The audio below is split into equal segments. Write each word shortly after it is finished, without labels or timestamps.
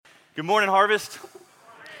Good morning, Harvest.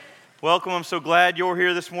 Welcome. I'm so glad you're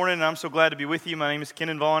here this morning, and I'm so glad to be with you. My name is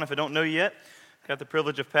Kenan Vaughn. If I don't know you yet, I've got the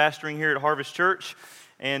privilege of pastoring here at Harvest Church,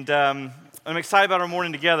 and I'm excited about our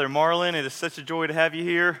morning together. Marlon, it is such a joy to have you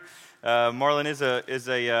here. Marlon is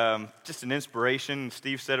just an inspiration.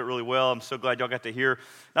 Steve said it really well. I'm so glad y'all got to hear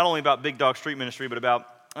not only about Big Dog Street Ministry, but about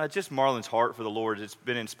just Marlon's heart for the Lord. It's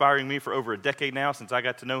been inspiring me for over a decade now since I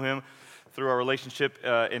got to know him through our relationship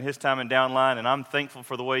in his time in Downline, and I'm thankful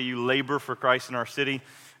for the way you labor for Christ in our city.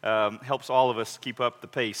 Helps all of us keep up the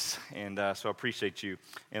pace, and so I appreciate you.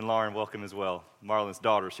 And Lauren, welcome as well. Marlon's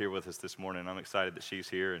daughter's here with us this morning. I'm excited that she's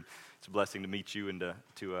here, and it's a blessing to meet you and to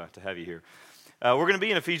have you here. We're going to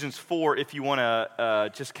be in Ephesians 4 if you want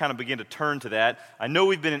to just kind of begin to turn to that. I know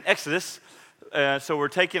we've been in Exodus, so we're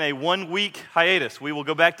taking a 1-week hiatus. We will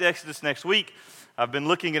go back to Exodus next week. I've been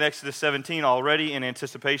looking at Exodus 17 already in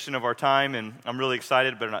anticipation of our time, and I'm really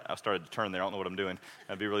excited, but I started to turn there. I don't know what I'm doing.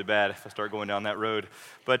 That'd be really bad if I start going down that road.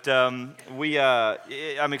 But I'm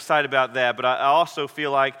excited about that, but I also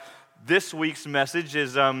feel like this week's message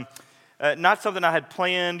is not something I had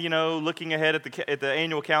planned, looking ahead at the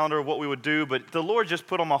annual calendar of what we would do, but the Lord just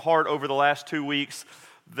put on my heart over the last 2 weeks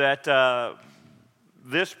that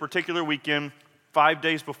this particular weekend, 5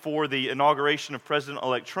 days before the inauguration of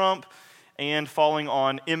President-elect Trump, and falling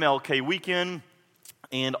on MLK weekend,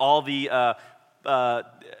 and all the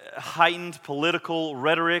heightened political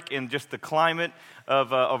rhetoric and just the climate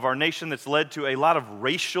of our nation that's led to a lot of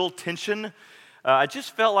racial tension, I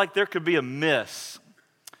just felt like there could be a miss.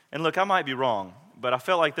 And look, I might be wrong, but I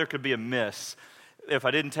felt like there could be a miss if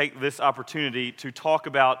I didn't take this opportunity to talk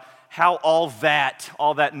about how all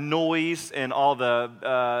that noise and all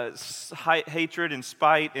the hatred and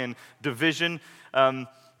spite and division,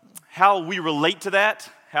 how we relate to that,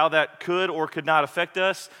 how that could or could not affect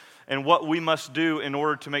us, and what we must do in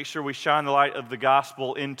order to make sure we shine the light of the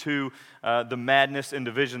gospel into the madness and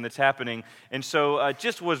division that's happening. And so I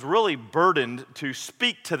just was really burdened to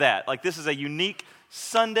speak to that. Like, this is a unique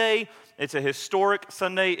Sunday. It's a historic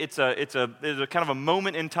Sunday. It's a kind of a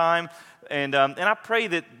moment in time. And I pray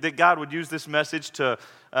that God would use this message to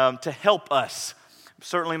help us.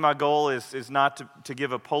 Certainly my goal is not to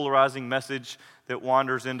give a polarizing message that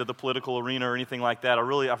wanders into the political arena or anything like that. I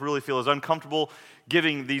really feel as uncomfortable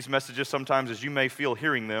giving these messages sometimes as you may feel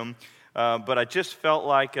hearing them. But I just felt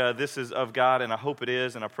like this is of God, and I hope it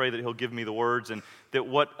is, and I pray that He'll give me the words, and that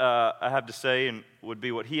what I have to say and would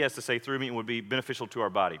be what He has to say through me and would be beneficial to our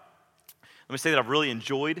body. Let me say that I've really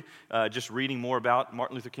enjoyed just reading more about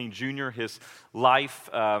Martin Luther King Jr., his life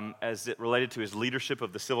as it related to his leadership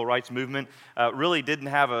of the civil rights movement. Really didn't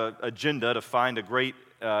have an agenda to find a great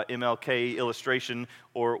MLK illustration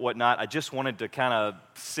or whatnot. I just wanted to kind of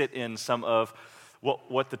sit in some of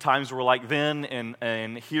what the times were like then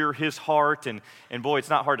and hear his heart. And boy, it's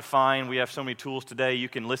not hard to find. We have so many tools today. You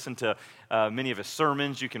can listen to many of his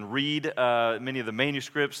sermons. You can read many of the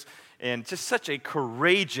manuscripts. And just such a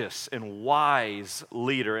courageous and wise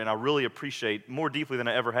leader. And I really appreciate, more deeply than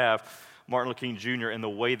I ever have, Martin Luther King Jr. and the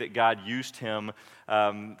way that God used him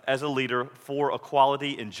as a leader for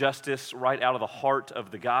equality and justice right out of the heart of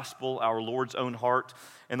the gospel, our Lord's own heart,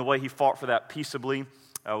 and the way he fought for that peaceably.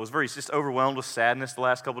 I was just overwhelmed with sadness the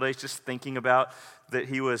last couple of days, just thinking about that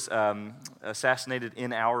he was assassinated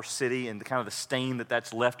in our city and the kind of the stain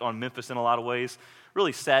that's left on Memphis in a lot of ways.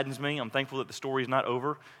 Really saddens me. I'm thankful that the story is not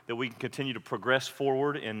over, that we can continue to progress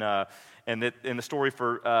forward, and that the story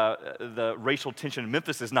for the racial tension in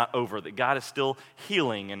Memphis is not over, that God is still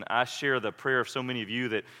healing. And I share the prayer of so many of you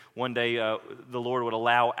that one day the Lord would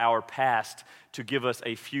allow our past to give us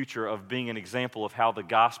a future of being an example of how the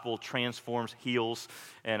gospel transforms, heals,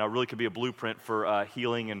 and really could be a blueprint for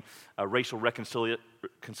healing and racial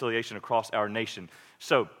reconciliation across our nation.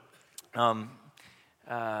 So,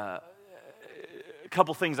 a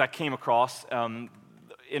couple things I came across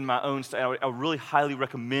in my own study. I really highly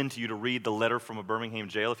recommend to you to read the letter from a Birmingham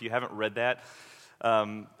jail if you haven't read that.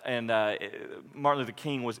 Martin Luther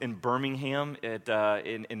King was in Birmingham in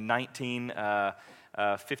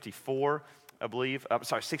 1954, I believe.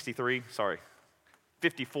 63, sorry.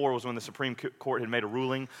 54 was when the Supreme Court had made a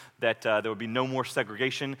ruling that there would be no more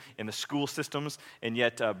segregation in the school systems, and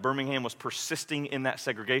yet Birmingham was persisting in that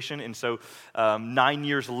segregation. And so 9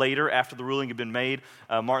 years later, after the ruling had been made,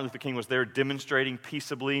 Martin Luther King was there demonstrating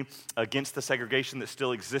peaceably against the segregation that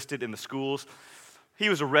still existed in the schools. He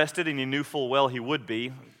was arrested, and he knew full well he would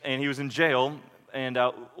be, and he was in jail. And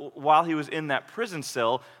while he was in that prison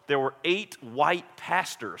cell, there were 8 white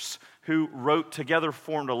pastors who wrote a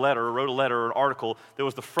letter or an article that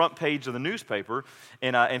was the front page of the newspaper,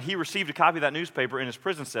 and he received a copy of that newspaper in his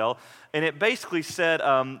prison cell, and it basically said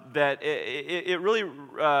that it really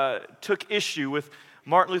took issue with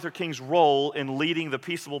Martin Luther King's role in leading the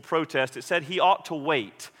peaceable protest. It said he ought to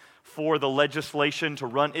wait for the legislation to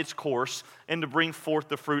run its course and to bring forth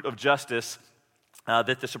the fruit of justice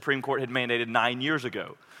that the Supreme Court had mandated 9 years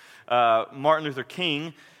ago. Martin Luther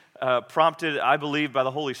King, prompted, I believe, by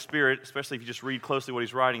the Holy Spirit, especially if you just read closely what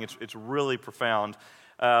he's writing, it's really profound.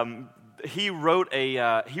 He wrote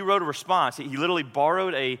a response. He literally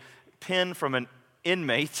borrowed a pen from an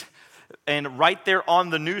inmate, and right there on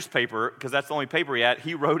the newspaper, because that's the only paper he had,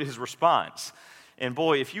 he wrote his response. And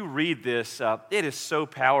boy, if you read this, it is so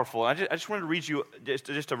powerful. I just wanted to read you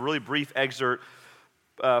just a really brief excerpt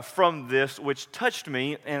from this, which touched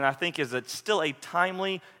me, and I think is still a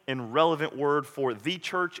timely and relevant word for the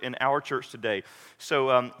church and our church today.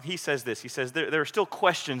 So he says this. He says, there are still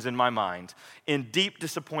questions in my mind. In deep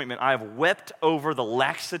disappointment, I have wept over the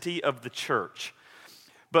laxity of the church.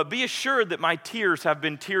 But be assured that my tears have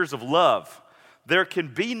been tears of love. There can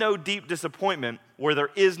be no deep disappointment where there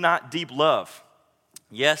is not deep love.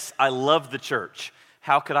 Yes, I love the church.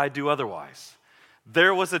 How could I do otherwise?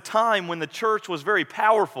 There was a time when the church was very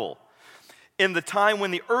powerful. In the time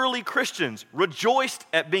when the early Christians rejoiced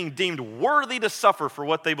at being deemed worthy to suffer for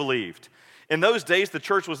what they believed. In those days, the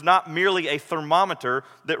church was not merely a thermometer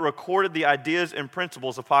that recorded the ideas and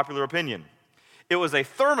principles of popular opinion. It was a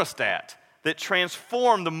thermostat that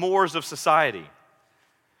transformed the mores of society.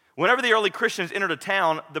 Whenever the early Christians entered a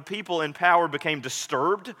town, the people in power became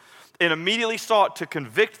disturbed and immediately sought to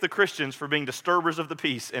convict the Christians for being disturbers of the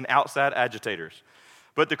peace and outside agitators.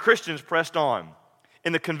 But the Christians pressed on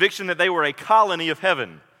in the conviction that they were a colony of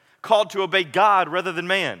heaven, called to obey God rather than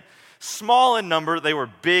man. Small in number, they were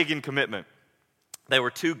big in commitment. They were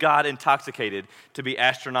too God intoxicated to be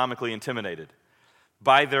astronomically intimidated.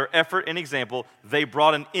 By their effort and example, they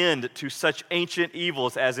brought an end to such ancient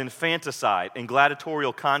evils as infanticide and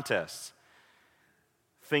gladiatorial contests.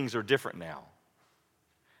 Things are different now.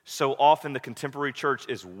 So often the contemporary church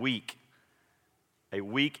is weak, a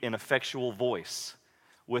weak, ineffectual voice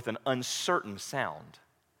with an uncertain sound.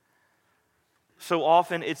 So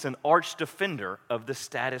often it's an arch defender of the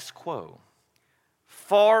status quo.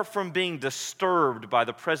 Far from being disturbed by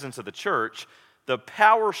the presence of the church, the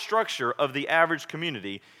power structure of the average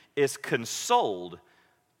community is consoled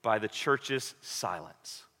by the church's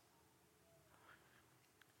silence.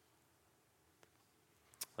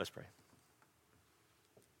 Let's pray.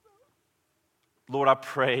 Lord, I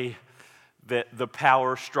pray that the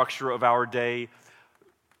power structure of our day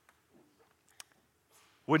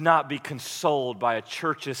would not be consoled by a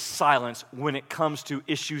church's silence when it comes to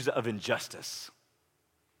issues of injustice.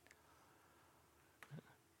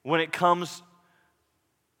 When it comes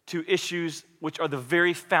to issues which are the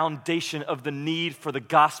very foundation of the need for the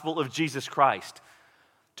gospel of Jesus Christ,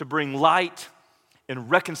 to bring light and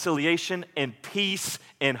reconciliation and peace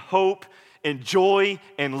and hope and joy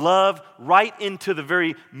and love right into the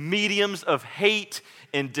very mediums of hate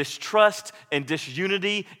and distrust and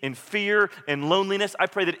disunity and fear and loneliness. I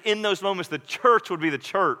pray that in those moments the church would be the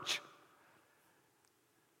church.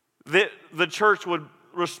 That the church would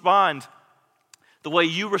respond the way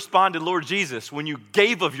you responded, Lord Jesus, when you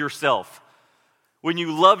gave of yourself, when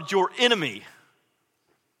you loved your enemy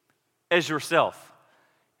as yourself,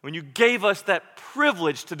 when you gave us that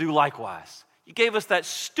privilege to do likewise. You gave us that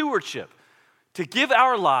stewardship to give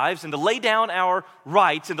our lives and to lay down our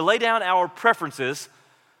rights and to lay down our preferences,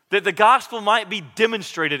 that the gospel might be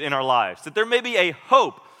demonstrated in our lives, that there may be a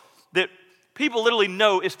hope that people literally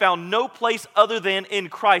know is found no place other than in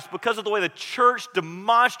Christ because of the way the church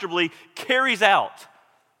demonstrably carries out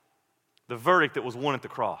the verdict that was won at the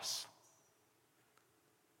cross.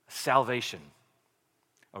 Salvation,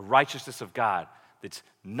 a righteousness of God that's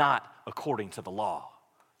not according to the law,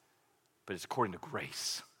 but it's according to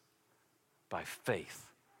grace, by faith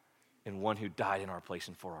in one who died in our place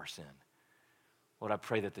and for our sin. Lord, I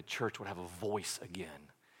pray that the church would have a voice again.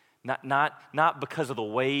 Not because of the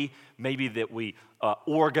way maybe that we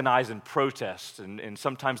organize and protest, and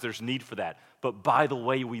sometimes there's need for that, but by the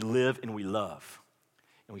way we live and we love,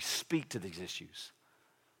 and we speak to these issues,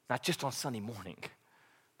 not just on Sunday morning,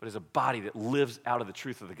 but as a body that lives out of the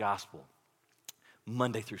truth of the gospel,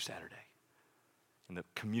 Monday through Saturday, in the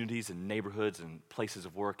communities and neighborhoods and places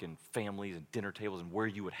of work and families and dinner tables and where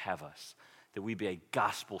you would have us, that we be a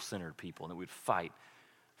gospel-centered people and that we'd fight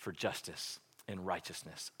for justice and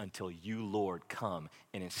righteousness until you, Lord, come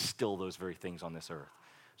and instill those very things on this earth.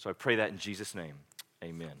 So I pray that in Jesus' name,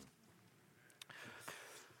 amen.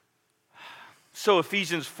 So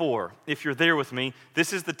Ephesians 4, if you're there with me,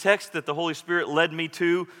 this is the text that the Holy Spirit led me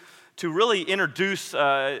to really introduce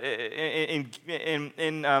and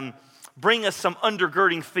bring us some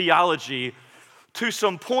undergirding theology to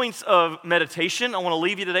some points of meditation. I want to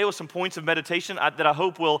leave you today with some points of meditation that I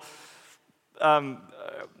hope will,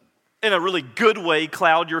 in a really good way,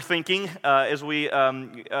 cloud your thinking as we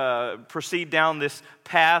proceed down this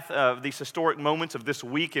path of these historic moments of this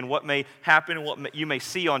week and what may happen and what you may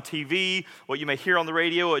see on TV, what you may hear on the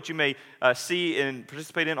radio, what you may see and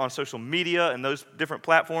participate in on social media and those different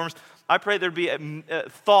platforms. I pray there'd be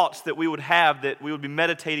thoughts that we would have that we would be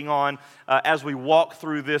meditating on as we walk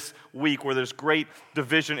through this week where there's great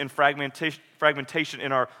division and fragmentation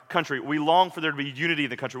in our country. We long for there to be unity in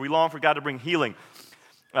the country. We long for God to bring healing.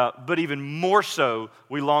 But even more so,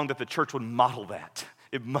 we long that the church would model that.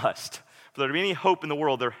 It must. For there to be any hope in the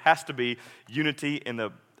world, there has to be unity in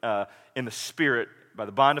the Spirit by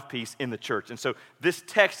the bond of peace in the church. And so this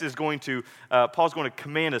text is going to, Paul's going to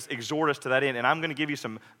command us, exhort us to that end. And I'm going to give you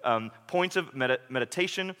some points of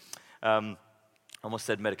meditation. I almost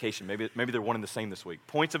said medication. Maybe they're one and the same this week.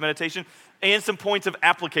 Points of meditation and some points of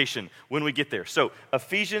application when we get there. So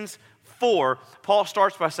Ephesians 4, Paul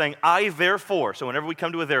starts by saying, I therefore. So whenever we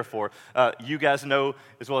come to a therefore, you guys know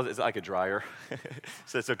as well as it's like a dryer.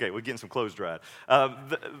 So it's okay. We're getting some clothes dried.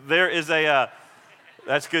 There is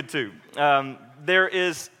that's good too. There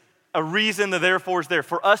is a reason the therefore is there.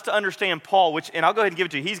 For us to understand Paul, and I'll go ahead and give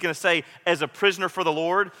it to you. He's going to say, as a prisoner for the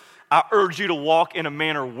Lord, I urge you to walk in a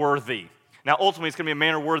manner worthy. Now, ultimately, it's going to be a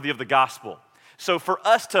manner worthy of the gospel. So for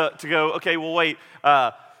us to go, okay, well, wait,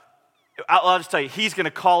 I'll just tell you, he's going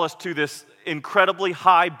to call us to this incredibly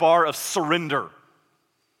high bar of surrender.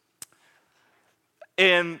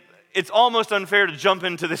 And it's almost unfair to jump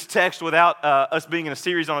into this text without us being in a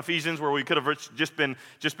series on Ephesians where we could have just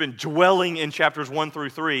been dwelling in chapters 1 through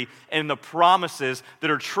 3 and the promises that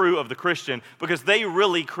are true of the Christian, because they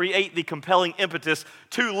really create the compelling impetus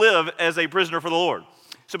to live as a prisoner for the Lord.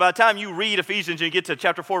 So by the time you read Ephesians and you get to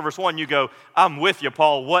chapter 4, verse 1, you go, I'm with you,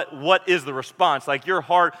 Paul. What is the response? Like your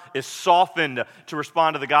heart is softened to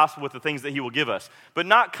respond to the gospel with the things that he will give us. But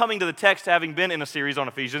not coming to the text having been in a series on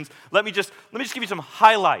Ephesians, let me just give you some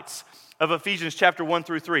highlights of Ephesians chapter 1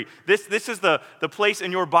 through 3. This is the place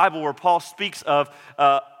in your Bible where Paul speaks of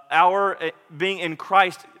our being in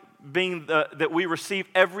Christ, being that we receive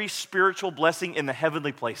every spiritual blessing in the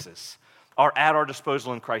heavenly places are at our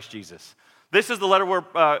disposal in Christ Jesus. This is the letter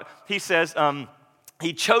where he says,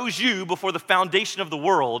 he chose you before the foundation of the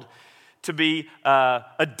world to be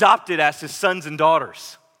adopted as his sons and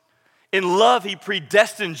daughters. In love, he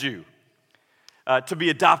predestined you to be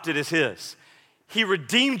adopted as his. He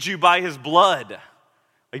redeemed you by his blood.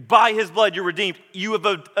 Like by his blood, you're redeemed. You have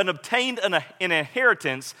obtained an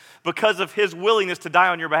inheritance because of his willingness to die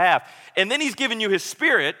on your behalf. And then he's given you his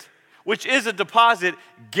Spirit, which is a deposit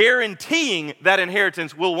guaranteeing that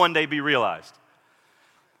inheritance will one day be realized.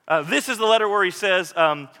 This is the letter where he says,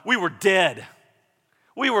 we were dead.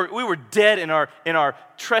 We were dead in our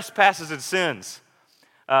trespasses and sins.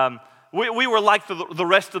 We were like the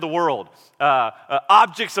rest of the world,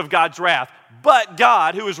 objects of God's wrath. But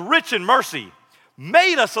God, who is rich in mercy,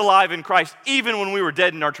 made us alive in Christ even when we were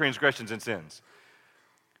dead in our transgressions and sins.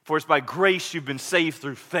 For it's by grace you've been saved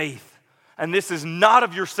through faith. And this is not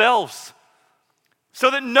of yourselves, so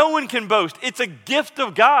that no one can boast. It's a gift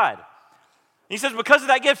of God. He says, because of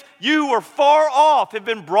that gift, you who were far off have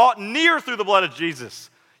been brought near through the blood of Jesus.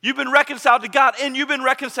 You've been reconciled to God, and you've been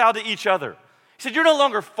reconciled to each other. He said, you're no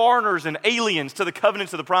longer foreigners and aliens to the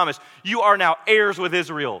covenants of the promise. You are now heirs with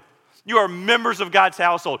Israel. You are members of God's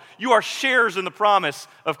household. You are sharers in the promise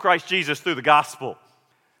of Christ Jesus through the gospel.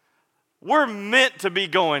 We're meant to be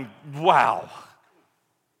going, wow.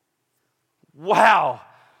 Wow,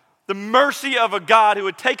 the mercy of a God who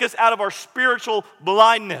would take us out of our spiritual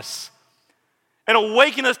blindness and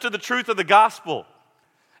awaken us to the truth of the gospel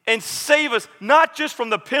and save us not just from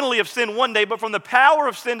the penalty of sin one day, but from the power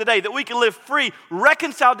of sin today, that we can live free,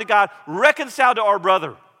 reconciled to God, reconciled to our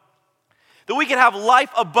brother, that we can have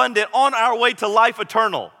life abundant on our way to life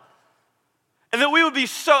eternal. And that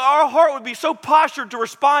our heart would be so postured to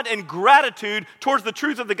respond in gratitude towards the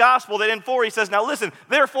truth of the gospel that in 4 he says, now listen,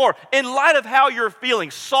 therefore, in light of how you're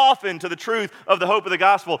feeling, softened to the truth of the hope of the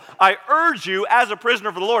gospel, I urge you as a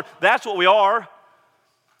prisoner for the Lord. That's what we are.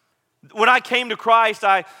 When I came to Christ,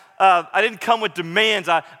 I didn't come with demands.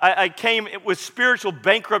 I came with spiritual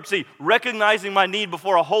bankruptcy, recognizing my need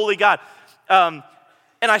before a holy God.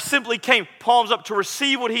 And I simply came, palms up, to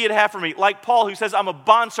receive what he had for me. Like Paul, who says, I'm a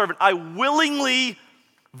bondservant. I willingly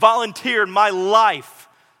volunteered my life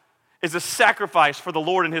as a sacrifice for the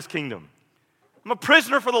Lord and his kingdom. I'm a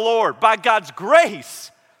prisoner for the Lord by God's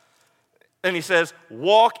grace. And he says,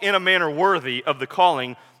 walk in a manner worthy of the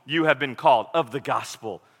calling you have been called, of the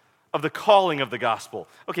gospel, of the calling of the gospel.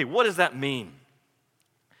 Okay, what does that mean?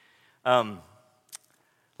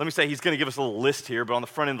 Let me say he's going to give us a little list here, but on the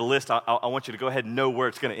front end of the list, I want you to go ahead and know where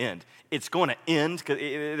it's going to end. It's going to end, because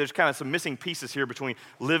there's kind of some missing pieces here between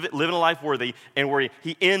living a life worthy and where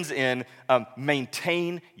he ends in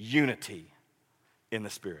maintain unity in the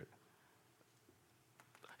Spirit.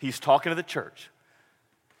 He's talking to the church.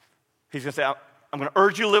 He's going to say, I'm going to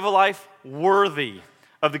urge you to live a life worthy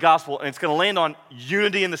of the gospel, and it's going to land on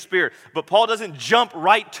unity in the Spirit. But Paul doesn't jump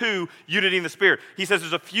right to unity in the Spirit. He says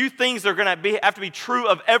there's a few things that are going to have to be true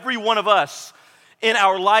of every one of us in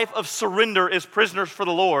our life of surrender as prisoners for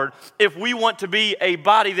the Lord if we want to be a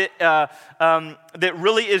body that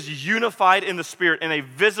really is unified in the Spirit in a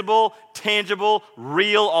visible, tangible,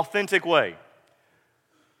 real, authentic way.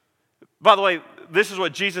 By the way, this is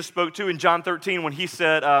what Jesus spoke to in John 13 when he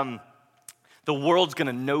said, the world's going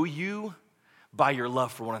to know you by your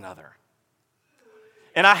love for one another.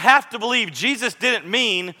 And I have to believe Jesus didn't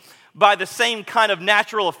mean by the same kind of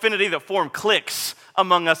natural affinity that form cliques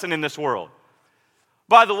among us and in this world.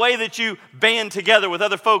 By the way that you band together with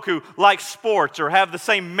other folk who like sports or have the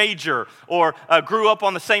same major or grew up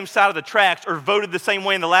on the same side of the tracks or voted the same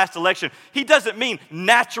way in the last election. He doesn't mean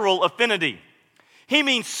natural affinity. He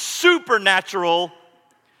means supernatural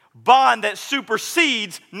bond that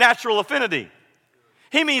supersedes natural affinity.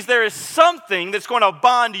 He means there is something that's going to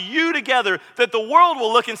bond you together that the world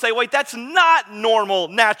will look and say, wait, that's not normal,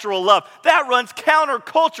 natural love. That runs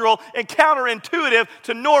countercultural and counterintuitive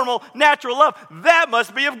to normal, natural love. That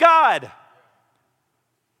must be of God.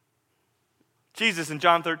 Jesus in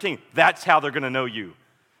John 13, that's how they're going to know you.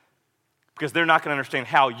 Because they're not going to understand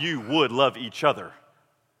how you would love each other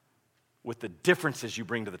with the differences you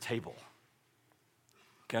bring to the table.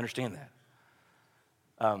 Can you understand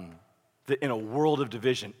that? That in a world of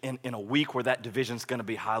division, in a week where that division is going to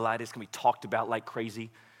be highlighted, it's going to be talked about like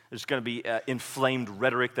crazy. There's going to be inflamed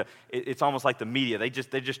rhetoric. It's almost like the media. They're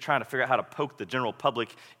just trying to figure out how to poke the general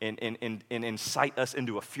public and incite us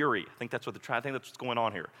into a fury. I think that's what they're trying. I think that's what's going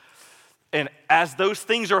on here. And as those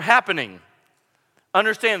things are happening,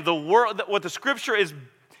 understand the world. What the Scripture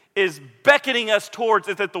is beckoning us towards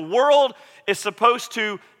is that the world is supposed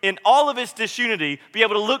to, in all of its disunity, be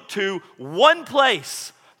able to look to one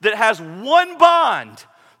place that has one bond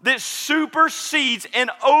that supersedes and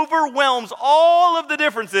overwhelms all of the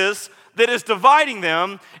differences that is dividing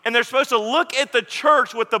them, and they're supposed to look at the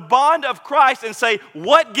church with the bond of Christ and say,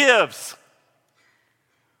 what gives?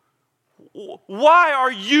 Why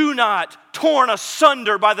are you not torn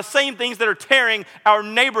asunder by the same things that are tearing our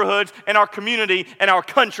neighborhoods and our community and our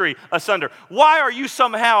country asunder? Why are you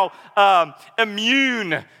somehow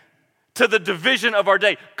immune to the division of our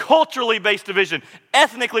day? Culturally based division,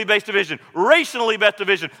 ethnically based division, racially based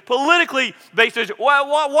division, politically based division.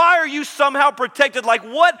 Why are you somehow protected? Like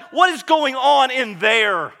what is going on in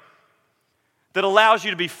there that allows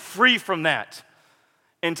you to be free from that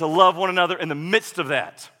and to love one another in the midst of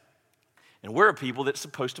that? And we're a people that's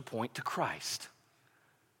supposed to point to Christ.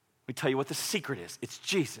 Let me tell you what the secret is. It's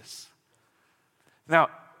Jesus. Now,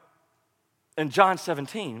 in John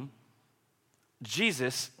 17,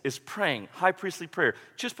 Jesus is praying, high priestly prayer,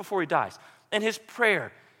 just before he dies. And his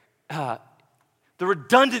prayer, the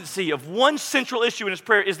redundancy of one central issue in his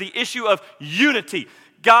prayer is the issue of unity.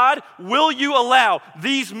 God, will you allow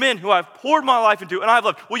these men who I've poured my life into and I've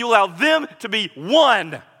loved, will you allow them to be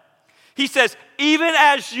one? He says, even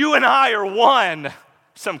as you and I are one,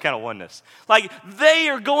 some kind of oneness. Like they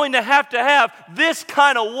are going to have this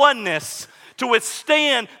kind of oneness to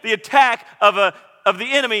withstand the attack of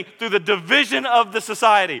the enemy through the division of the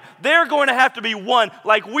society. They're going to have to be one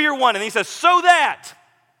like we're one. And he says, so that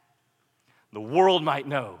the world might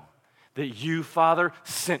know that you, Father,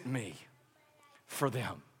 sent me for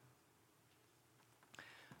them.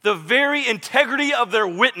 The very integrity of their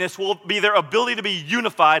witness will be their ability to be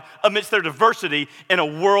unified amidst their diversity in a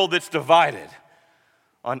world that's divided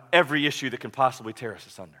on every issue that can possibly tear us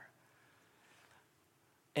asunder.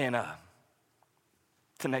 And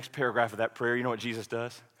the next paragraph of that prayer, you know what Jesus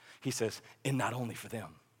does? He says, and not only for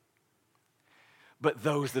them, but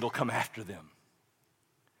those that'll come after them.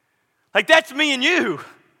 Like that's me and you.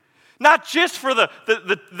 Not just for the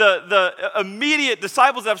immediate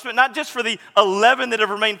disciples that I've spent, not just for the 11 that have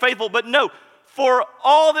remained faithful, but no, for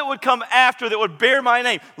all that would come after that would bear my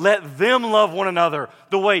name. Let them love one another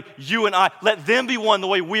the way you and I, let them be one the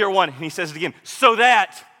way we are one. And he says it again, so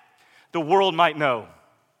that the world might know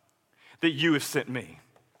that you have sent me.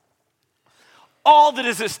 All that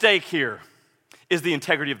is at stake here is the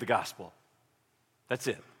integrity of the gospel. That's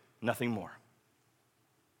it, nothing more.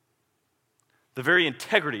 The very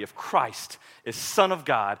integrity of Christ as Son of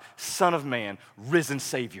God, Son of Man, risen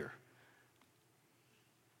Savior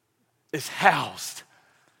is housed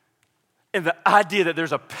in the idea that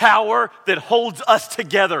there's a power that holds us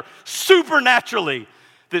together supernaturally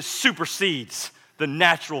that supersedes the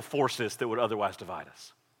natural forces that would otherwise divide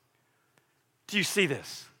us. Do you see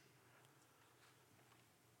this?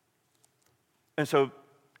 And so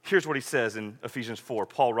here's what he says in Ephesians 4.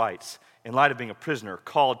 Paul writes, in light of being a prisoner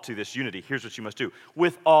called to this unity, here's what you must do.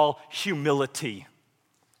 With all humility.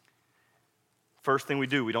 First thing we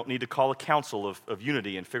do, we don't need to call a council of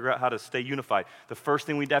unity and figure out how to stay unified. The first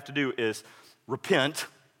thing we'd have to do is repent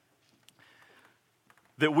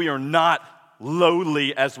that we are not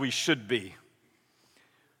lowly as we should be.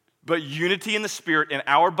 But unity in the Spirit in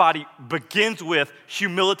our body begins with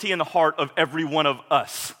humility in the heart of every one of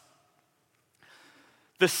us.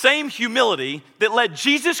 The same humility that led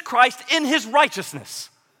Jesus Christ in his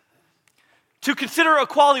righteousness to consider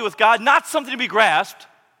equality with God not something to be grasped,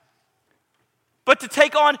 but to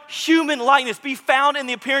take on human likeness, be found in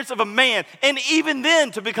the appearance of a man, and even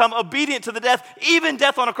then to become obedient to the death, even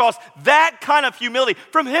death on a cross. That kind of humility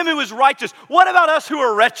from him who is righteous. What about us who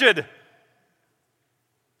are wretched?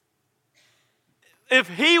 If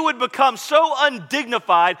he would become so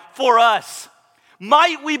undignified for us,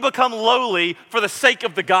 might we become lowly for the sake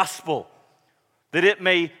of the gospel, that it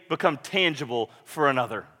may become tangible for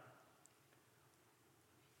another?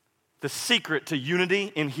 The secret to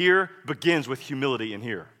unity in here begins with humility in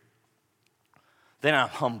here. Then I'm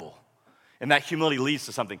humble. And that humility leads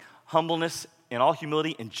to something. Humbleness in all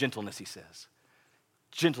humility and gentleness, he says.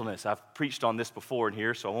 Gentleness. I've preached on this before in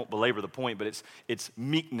here, so I won't belabor the point, but it's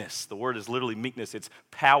meekness. The word is literally meekness. It's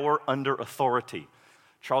power under authority.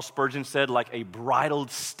 Charles Spurgeon said, like a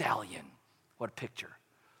bridled stallion. What a picture.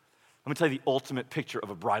 Let me tell you the ultimate picture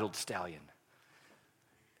of a bridled stallion.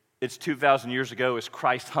 It's 2,000 years ago as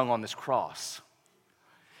Christ hung on this cross.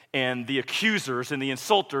 And the accusers and the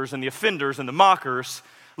insulters and the offenders and the mockers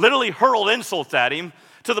literally hurled insults at him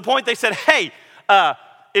to the point they said, hey,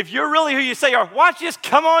 if you're really who you say you are, why don't you just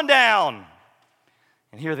come on down?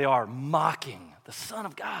 And here they are mocking the Son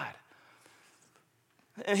of God.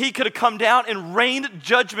 And he could have come down and rained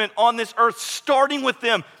judgment on this earth, starting with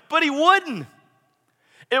them, but he wouldn't.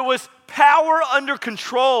 It was power under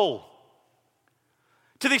control,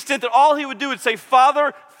 to the extent that all he would do is say,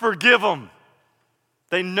 Father, forgive them.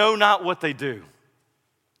 They know not what they do.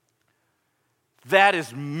 That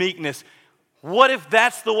is meekness. What if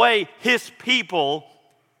that's the way his people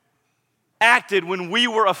acted when we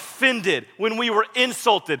were offended, when we were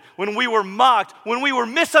insulted, when we were mocked, when we were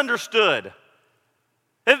misunderstood?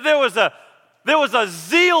 If there was a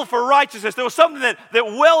zeal for righteousness. There was something that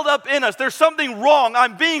welled up in us. There's something wrong.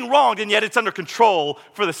 I'm being wronged, and yet it's under control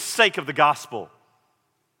for the sake of the gospel.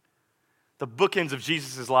 The bookends of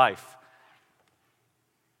Jesus' life.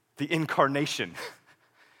 The incarnation.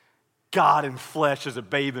 God in flesh as a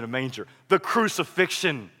babe in a manger. The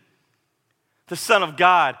crucifixion. The Son of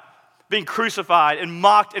God being crucified and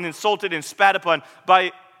mocked and insulted and spat upon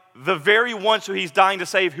by the very ones who he's dying to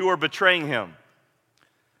save who are betraying him.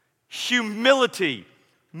 Humility,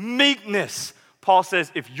 meekness. Paul says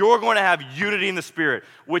if you're going to have unity in the Spirit,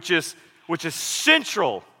 which is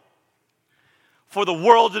central for the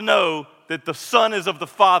world to know that the Son is of the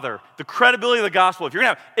Father, the credibility of the gospel, if you're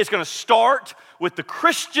going to have, it's going to start with the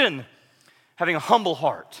Christian having a humble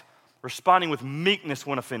heart, responding with meekness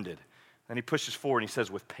when offended. Then he pushes forward and he says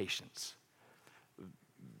with patience.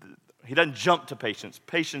 He doesn't jump to patience.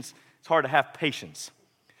 Patience, it's hard to have patience.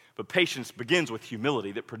 But patience begins with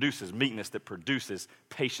humility that produces meekness, that produces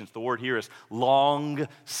patience. The word here is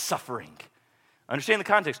long-suffering. Understand the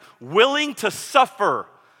context. Willing to suffer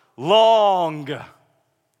long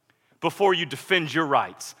before you defend your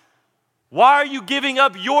rights. Why are you giving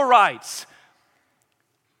up your rights?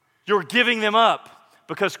 You're giving them up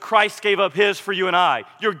because Christ gave up his for you and I.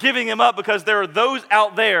 You're giving them up because there are those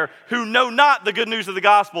out there who know not the good news of the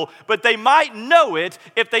gospel, but they might know it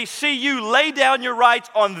if they see you lay down your rights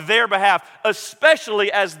on their behalf,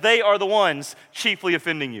 especially as they are the ones chiefly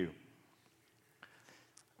offending you.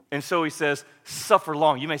 And so he says, suffer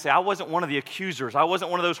long. You may say, I wasn't one of the accusers. I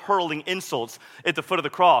wasn't one of those hurling insults at the foot of the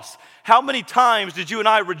cross. How many times did you and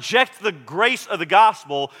I reject the grace of the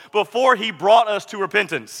gospel before he brought us to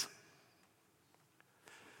repentance?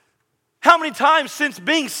 How many times since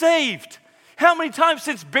being saved, how many times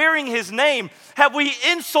since bearing his name have we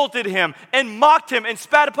insulted him and mocked him and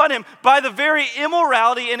spat upon him by the very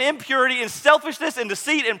immorality and impurity and selfishness and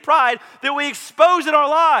deceit and pride that we expose in our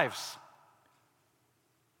lives?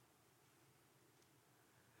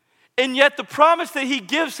 And yet the promise that he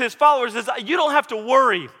gives his followers is you don't have to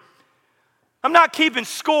worry. I'm not keeping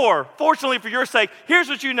score. Fortunately for your sake, here's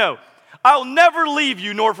what you know. I'll never leave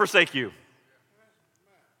you nor forsake you.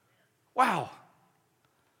 Wow.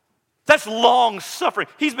 That's long suffering.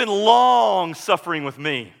 He's been long suffering with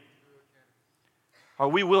me. Are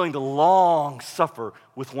we willing to long suffer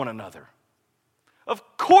with one another?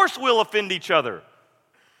 Of course we'll offend each other.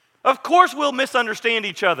 Of course we'll misunderstand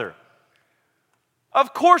each other.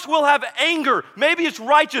 Of course we'll have anger. Maybe it's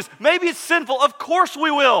righteous. Maybe it's sinful. Of course we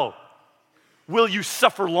will. Will you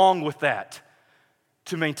suffer long with that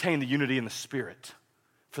to maintain the unity in the Spirit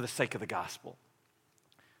for the sake of the gospel?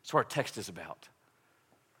 That's what our text is about.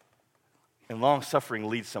 And long suffering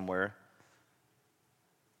leads somewhere.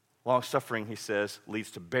 Long suffering, he says,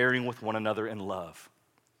 leads to bearing with one another in love.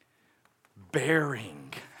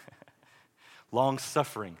 Bearing. Long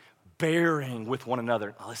suffering. Bearing with one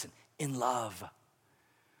another. Now listen, in love.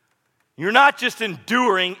 You're not just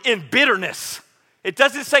enduring in bitterness. It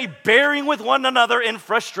doesn't say bearing with one another in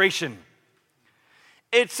frustration.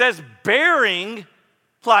 It says bearing,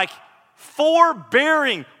 like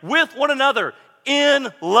forbearing with one another in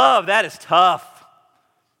love. That is tough.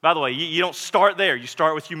 By the way, you don't start there. You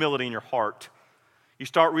start with humility in your heart. You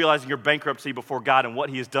start realizing your bankruptcy before God and what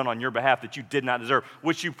he has done on your behalf that you did not deserve,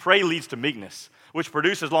 which you pray leads to meekness, which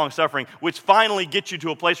produces long suffering, which finally gets you to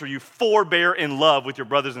a place where you forbear in love with your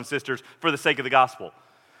brothers and sisters for the sake of the gospel.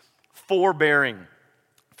 Forbearing.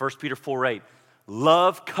 1 Peter 4:8.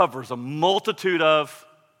 Love covers a multitude of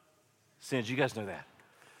sins. You guys know that.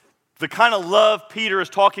 The kind of love Peter is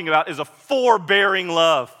talking about is a forbearing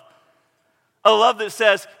love. A love that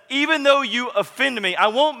says, even though you offend me, I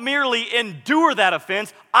won't merely endure that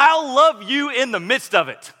offense, I'll love you in the midst of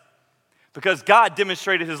it. Because God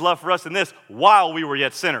demonstrated his love for us in this, while we were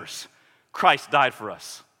yet sinners, Christ died for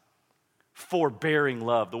us. Forbearing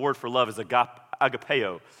love. The word for love is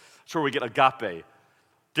agapeo. That's where we get agape.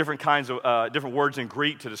 Different kinds of, different words in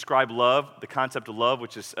Greek to describe love, the concept of love,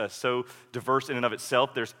 which is so diverse in and of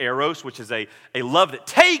itself. There's eros, which is a love that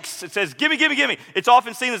takes. It says, gimme, gimme, gimme. It's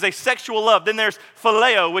often seen as a sexual love. Then there's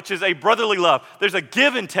phileo, which is a brotherly love. There's a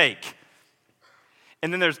give and take.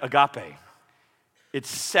 And then there's agape. It's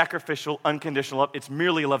sacrificial, unconditional love. It's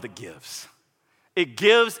merely a love that gives. It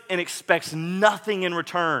gives and expects nothing in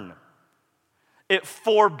return. It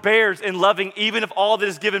forbears in loving even if all that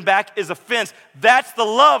is given back is offense. That's the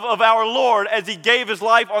love of our Lord as he gave his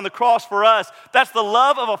life on the cross for us. That's the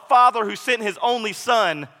love of a father who sent his only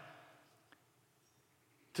son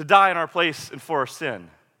to die in our place and for our sin.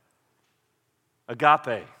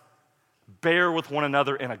 Agape. Bear with one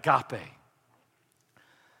another in agape.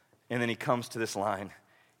 And then he comes to this line.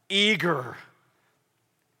 Eager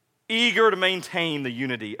to maintain the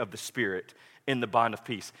unity of the Spirit in the bond of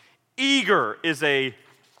peace. Eager is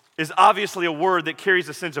obviously a word that carries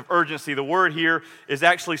a sense of urgency. The word here is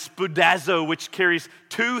actually spudazo, which carries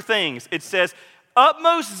two things. It says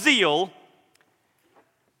utmost zeal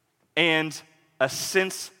and a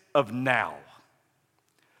sense of now.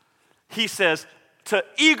 He says to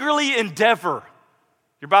eagerly endeavor.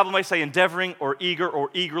 Your Bible may say endeavoring or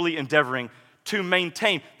eagerly endeavoring to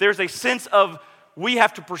maintain. There's a sense of we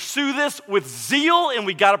have to pursue this with zeal, and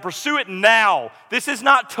we got to pursue it now. This is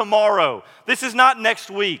not tomorrow. This is not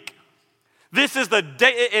next week. This is the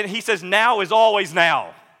day, and he says now is always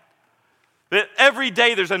now. That every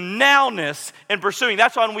day there's a nowness in pursuing.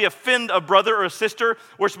 That's why when we offend a brother or a sister,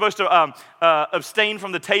 we're supposed to abstain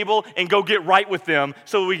from the table and go get right with them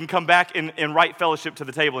so that we can come back in right fellowship to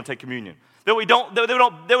the table and take communion. That we don't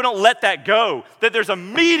let that go. That there's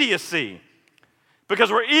immediacy. Because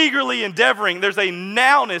we're eagerly endeavoring, there's a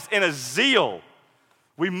nowness and a zeal.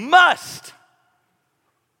 We must,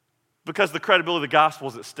 because the credibility of the gospel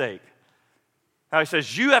is at stake. Now he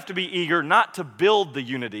says, you have to be eager not to build the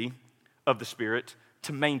unity of the Spirit,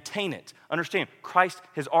 to maintain it. Understand, Christ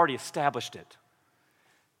has already established it.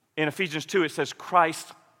 In Ephesians 2, it says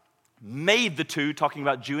Christ made the two, talking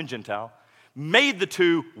about Jew and Gentile, made the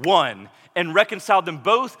two one and reconciled them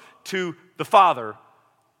both to the Father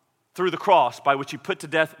through the cross, by which he put to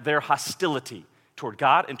death their hostility toward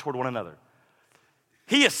God and toward one another.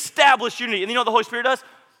 He established unity. And you know what the Holy Spirit does?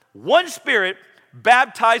 One Spirit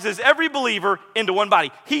baptizes every believer into one body.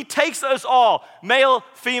 He takes us all, male,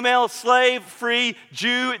 female, slave, free,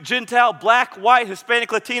 Jew, Gentile, black, white, Hispanic,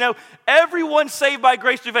 Latino, everyone saved by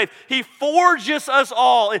grace through faith. He forges us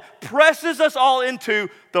all, it presses us all into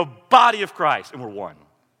the body of Christ, and we're one.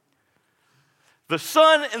 The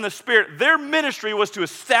Son and the Spirit, their ministry was to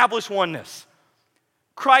establish oneness.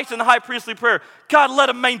 Christ in the high priestly prayer, God, let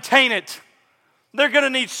them maintain it. They're going to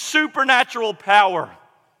need supernatural power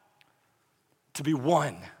to be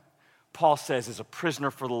one. Paul says, is a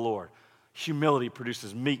prisoner for the Lord. Humility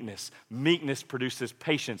produces meekness. Meekness produces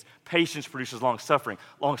patience. Patience produces long-suffering.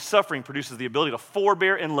 Long-suffering produces the ability to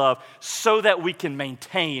forbear in love so that we can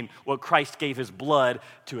maintain what Christ gave his blood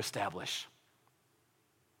to establish.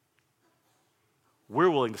 We're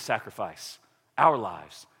willing to sacrifice our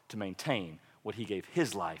lives to maintain what he gave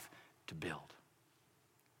his life to build.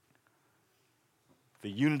 The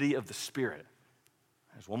unity of the Spirit.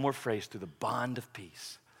 There's one more phrase, through the bond of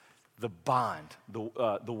peace. The bond,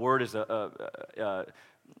 the word is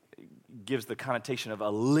gives the connotation of a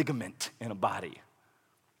ligament in a body.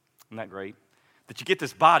 Isn't that great? That you get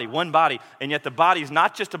this body, one body, and yet the body is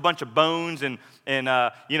not just a bunch of bones and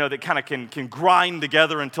that kind of can grind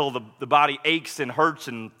together until the body aches and hurts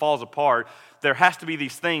and falls apart. There has to be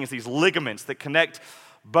these things, these ligaments that connect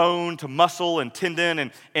bone to muscle and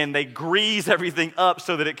tendon, and they grease everything up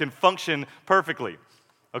so that it can function perfectly.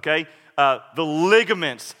 Okay? The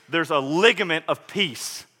ligaments, there's a ligament of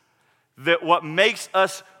peace that what makes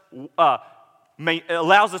us,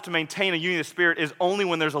 allows us to maintain a unity of the Spirit is only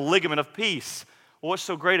when there's a ligament of peace. Well, what's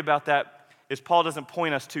so great about that is Paul doesn't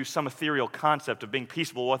point us to some ethereal concept of being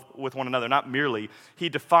peaceable with one another, not merely. He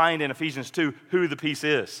defined in Ephesians 2 who the peace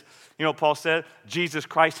is. You know what Paul said? Jesus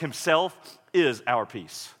Christ himself is our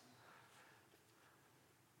peace.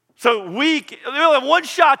 So we only have one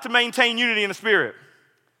shot to maintain unity in the Spirit.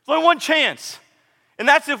 There's only one chance, and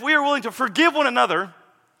that's if we are willing to forgive one another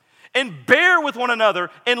and bear with one another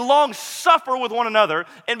and long suffer with one another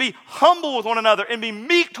and be humble with one another and be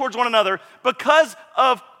meek towards one another because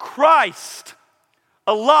of Christ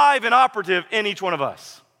alive and operative in each one of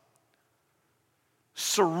us.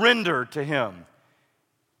 Surrender to him.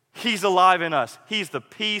 He's alive in us. He's the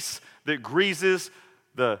peace that greases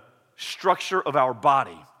the structure of our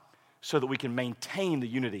body so that we can maintain the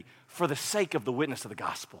unity for the sake of the witness of the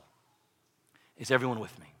gospel. Is everyone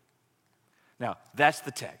with me? Now, that's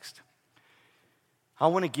the text. I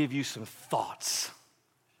want to give you some thoughts.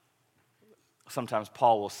 Sometimes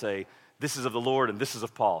Paul will say, this is of the Lord and this is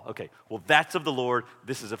of Paul. Okay, well, that's of the Lord,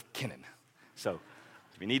 this is of Kenan. So,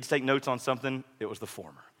 if you need to take notes on something, it was the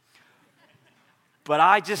former. But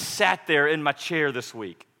I just sat there in my chair this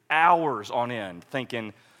week, hours on end,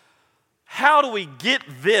 thinking, how do we get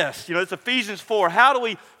this? You know, it's Ephesians 4. How do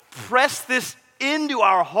we press this into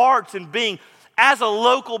our hearts and being as a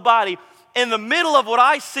local body in the middle of what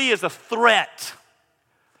I see as a threat?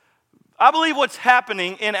 I believe what's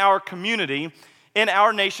happening in our community, in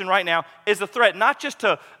our nation right now, is a threat not just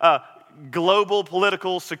to global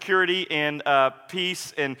political security and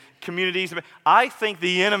peace and communities. I think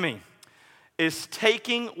the enemy is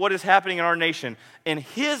taking what is happening in our nation, and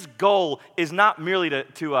his goal is not merely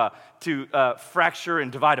to fracture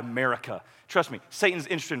and divide America. Trust me, Satan's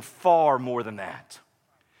interested in far more than that.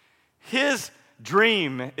 His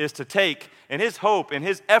dream is to take, and his hope and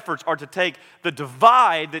his efforts are to take the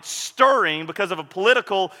divide that's stirring because of a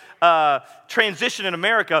political transition in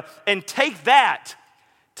America and take that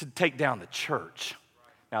to take down the church.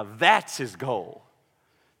 Now that's his goal.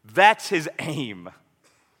 That's his aim.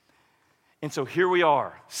 And so here we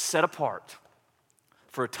are, set apart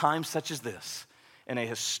for a time such as this, in a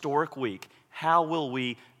historic week. How will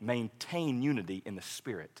we maintain unity in the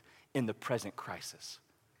Spirit in the present crisis?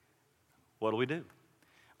 What do we do?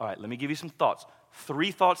 All right, let me give you some thoughts. 3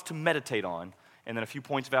 thoughts to meditate on, and then a few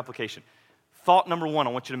points of application. Thought number 1, I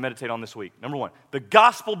want you to meditate on this week. Number 1, the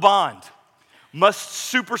gospel bond must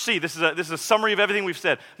supersede, this is a summary of everything we've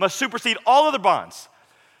said, must supersede all other bonds.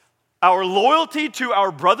 Our loyalty to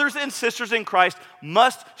our brothers and sisters in Christ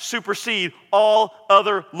must supersede all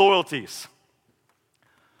other loyalties.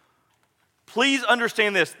 Please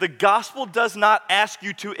understand this. The gospel does not ask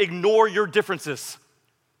you to ignore your differences.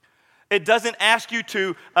 It doesn't ask you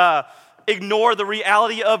to ignore the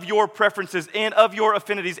reality of your preferences and of your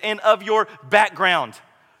affinities and of your background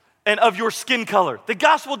and of your skin color. The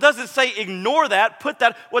gospel doesn't say ignore that, put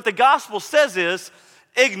that. What the gospel says is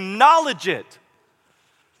acknowledge it,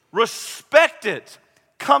 respect it,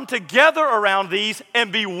 come together around these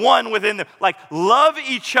and be one within them. Like love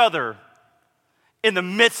each other in the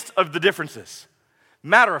midst of the differences.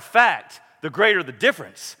 Matter of fact, the greater the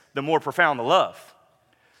difference, the more profound the love.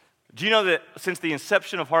 Do you know that since the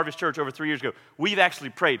inception of Harvest Church over 3 years ago, we've actually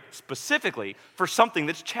prayed specifically for something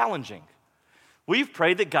that's challenging? We've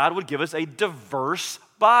prayed that God would give us a diverse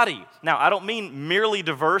body. Now, I don't mean merely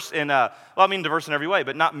diverse I mean diverse in every way,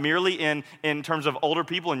 but not merely in terms of older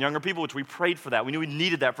people and younger people, which we prayed for that. We knew we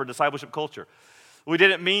needed that for discipleship culture. We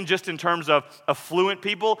didn't mean just in terms of affluent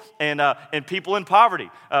people and people in poverty.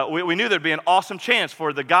 We knew there'd be an awesome chance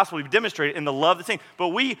for the gospel to be demonstrated in the love that's seen. But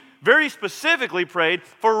we very specifically prayed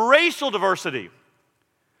for racial diversity.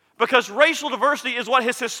 Because racial diversity is what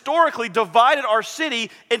has historically divided our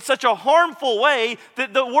city in such a harmful way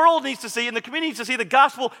that the world needs to see and the community needs to see the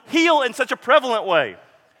gospel heal in such a prevalent way.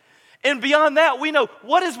 And beyond that, we know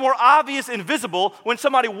what is more obvious and visible when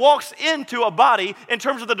somebody walks into a body in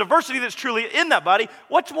terms of the diversity that's truly in that body.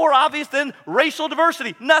 What's more obvious than racial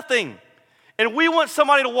diversity? Nothing. And we want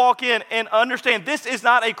somebody to walk in and understand this is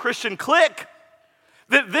not a Christian clique.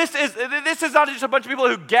 That this is not just a bunch of people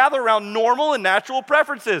who gather around normal and natural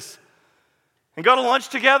preferences and go to lunch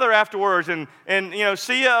together afterwards and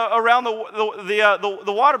see you around the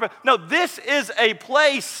water. No, this is a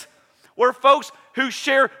place where folks who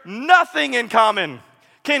share nothing in common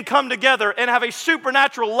can come together and have a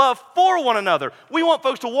supernatural love for one another. We want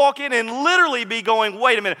folks to walk in and literally be going,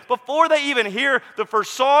 wait a minute, before they even hear the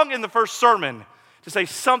first song and the first sermon, to say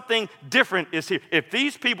something different is here. If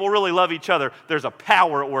these people really love each other, there's a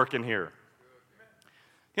power at work in here.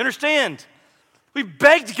 You understand? We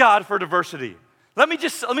begged God for diversity. Let me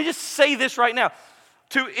just say this right now.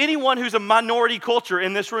 To anyone who's a minority culture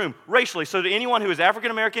in this room, racially, so to anyone who is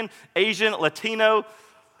African American, Asian, Latino,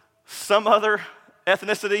 some other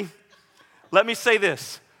ethnicity, let me say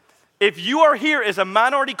this. If you are here as a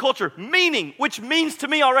minority culture, which means to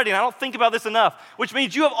me already, and I don't think about this enough, which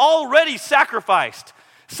means you have already sacrificed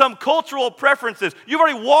some cultural preferences. You've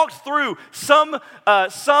already walked through some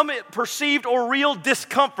perceived or real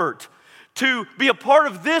discomfort to be a part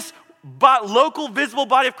of this local, visible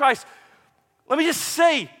body of Christ. Let me just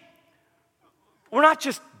say, we're not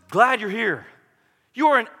just glad you're here. You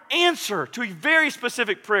are an answer to a very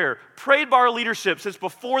specific prayer prayed by our leadership since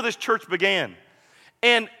before this church began.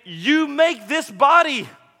 And you make this body,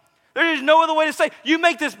 there is no other way to say, you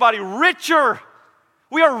make this body richer.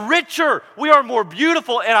 We are richer. We are more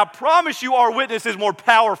beautiful. And I promise you our witness is more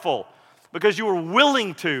powerful because you were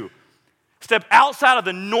willing to step outside of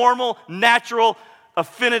the normal, natural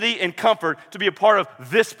affinity and comfort to be a part of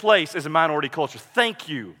this place as a minority culture. Thank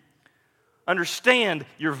you. Understand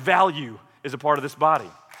your value as a part of this body.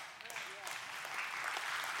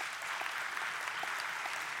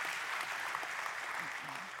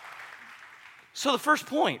 So the first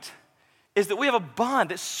point is that we have a bond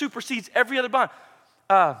that supersedes every other bond.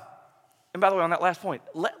 And by the way, on that last point,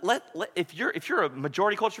 if you're a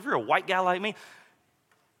majority culture, if you're a white guy like me,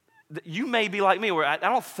 you may be like me where I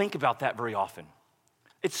don't think about that very often.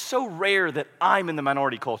 It's so rare that I'm in the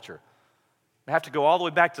minority culture. I have to go all the way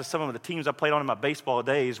back to some of the teams I played on in my baseball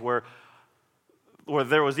days where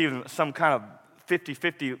there was even some kind of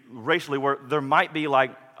 50-50 racially where there might be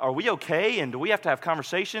like, are we okay? And do we have to have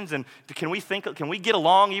conversations? And can we get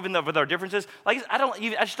along even with our differences? Like I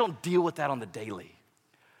just don't deal with that on the daily.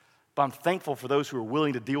 But I'm thankful for those who are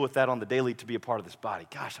willing to deal with that on the daily to be a part of this body.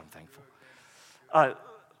 Gosh, I'm thankful.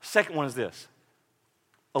 Second one is this.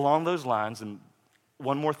 Along those lines, and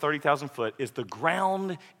one more 30,000 foot, is the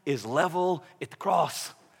ground is level at the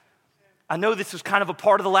cross. I know this is kind of a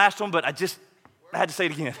part of the last one, but I had to say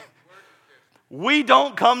it again. We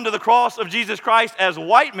don't come to the cross of Jesus Christ as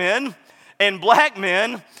white men and black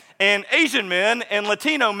men and Asian men and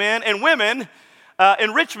Latino men and women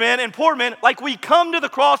and rich men and poor men. Like we come to the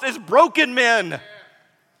cross as broken men.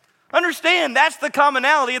 Understand, that's the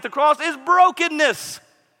commonality at the cross is brokenness.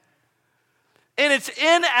 And it's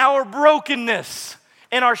in our brokenness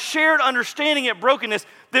and our shared understanding at brokenness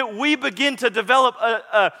that we begin to develop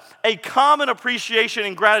a common appreciation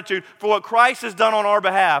and gratitude for what Christ has done on our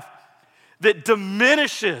behalf that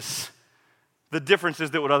diminishes the differences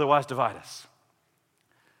that would otherwise divide us.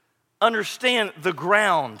 Understand the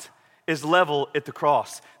ground is level at the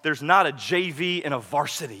cross. There's not a JV and a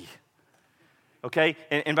varsity. Okay?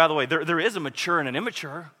 And by the way, there is a mature and an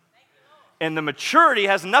immature. And the maturity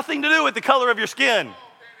has nothing to do with the color of your skin.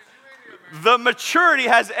 The maturity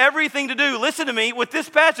has everything to do, listen to me, with this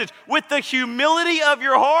passage, with the humility of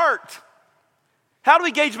your heart. How do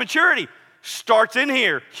we gauge maturity? Starts in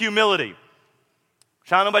here, humility.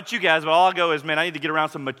 I don't know about you guys, but all I go is, man, I need to get around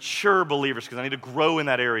some mature believers because I need to grow in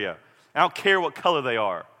that area. I don't care what color they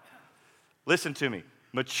are. Listen to me.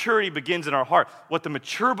 Maturity begins in our heart. What the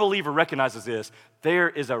mature believer recognizes is there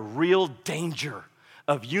is a real danger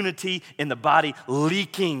of unity in the body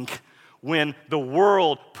leaking when the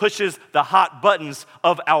world pushes the hot buttons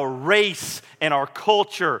of our race and our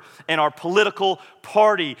culture and our political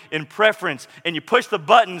party and preference, and you push the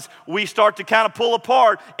buttons, we start to kind of pull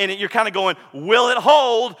apart, and you're kind of going, will it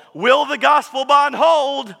hold? Will the gospel bond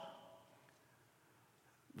hold?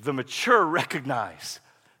 The mature recognize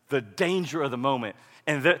the danger of the moment.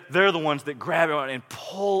 And they're the ones that grab it and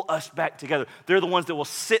pull us back together. They're the ones that will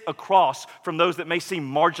sit across from those that may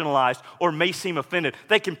seem marginalized or may seem offended.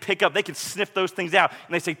 They can pick up, they can sniff those things out,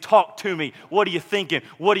 and they say, talk to me. What are you thinking?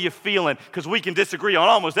 What are you feeling? Because we can disagree on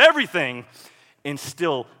almost everything and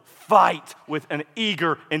still fight with an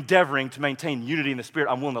eager endeavoring to maintain unity in the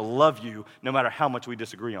Spirit. I'm willing to love you no matter how much we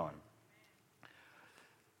disagree on.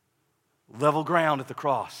 Level ground at the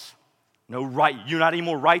cross. No right. You're not any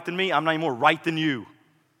more right than me. I'm not any more right than you.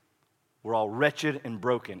 We're all wretched and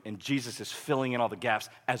broken, and Jesus is filling in all the gaps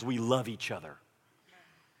as we love each other.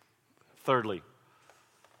 Thirdly,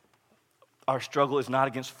 our struggle is not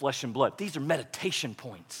against flesh and blood. These are meditation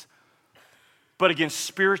points, but against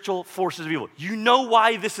spiritual forces of evil. You know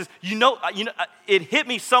why this is, it hit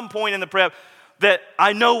me some point in the prep that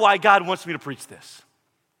I know why God wants me to preach this.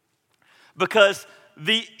 Because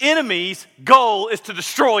the enemy's goal is to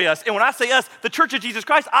destroy us. And when I say us, the Church of Jesus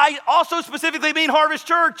Christ, I also specifically mean Harvest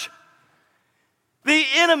Church. The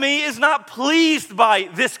enemy is not pleased by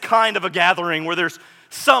this kind of a gathering where there's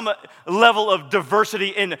some level of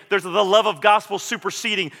diversity and there's the love of gospel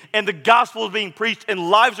superseding and the gospel is being preached and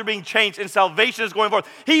lives are being changed and salvation is going forth.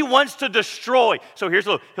 He wants to destroy. So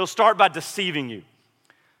he'll start by deceiving you.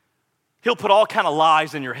 He'll put all kind of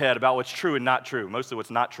lies in your head about what's true and not true, mostly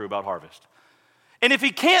what's not true about Harvest. And if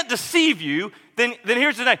he can't deceive you, then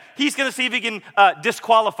here's the thing. He's going to see if he can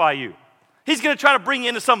disqualify you. He's going to try to bring you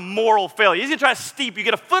into some moral failure. He's going to try to steep you,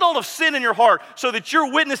 get a foothold of sin in your heart so that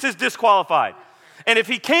your witness is disqualified. And if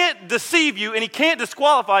he can't deceive you and he can't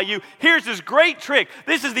disqualify you, here's his great trick.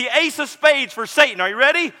 This is the ace of spades for Satan. Are you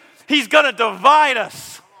ready? He's going to divide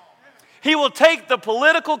us. He will take the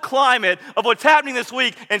political climate of what's happening this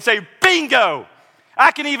week and say, bingo!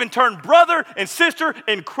 I can even turn brother and sister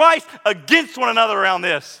in Christ against one another around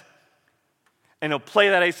this. And he'll play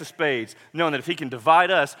that ace of spades, knowing that if he can divide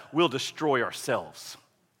us, we'll destroy ourselves.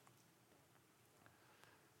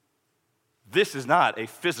 This is not a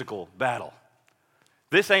physical battle.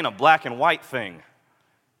 This ain't a black and white thing.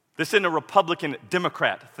 This isn't a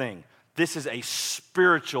Republican-Democrat thing. This is a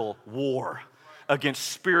spiritual war against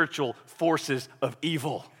spiritual forces of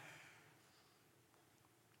evil.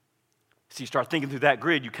 So you start thinking through that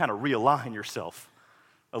grid, you kind of realign yourself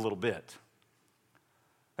a little bit.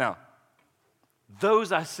 Now,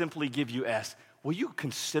 those I simply give you as, will you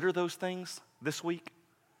consider those things this week?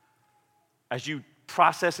 As you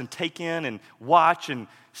process and take in and watch and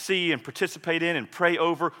see and participate in and pray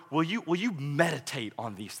over, will you meditate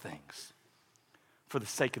on these things for the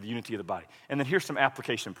sake of the unity of the body? And then here's some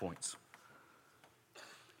application points.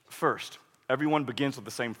 First, everyone begins with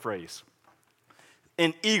the same phrase.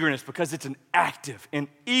 In eagerness, because it's an active, in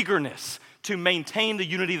eagerness to maintain the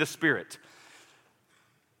unity of the Spirit.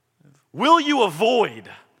 Will you avoid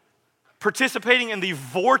participating in the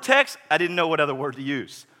vortex? I didn't know what other word to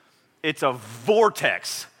use. It's a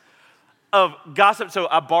vortex of gossip. So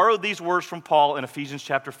I borrowed these words from Paul in Ephesians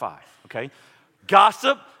chapter 5, okay?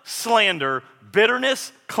 Gossip, slander,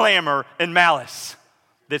 bitterness, clamor, and malice.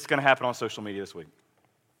 That's going to happen on social media this week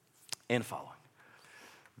and following.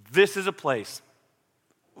 This is a place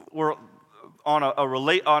where on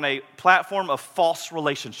a platform of false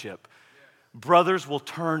relationship, brothers will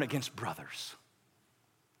turn against brothers.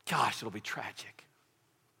 Gosh, it'll be tragic.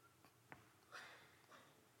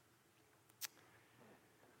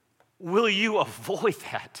 Will you avoid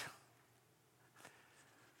that?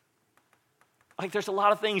 Like, there's a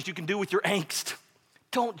lot of things you can do with your angst.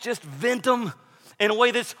 Don't just vent them in a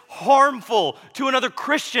way that's harmful to another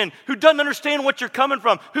Christian who doesn't understand what you're coming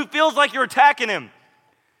from, who feels like you're attacking him.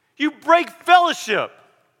 You break fellowship.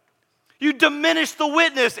 You diminish the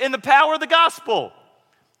witness and the power of the gospel.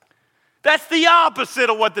 That's the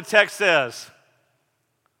opposite of what the text says.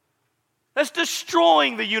 That's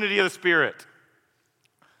destroying the unity of the Spirit.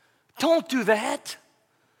 Don't do that.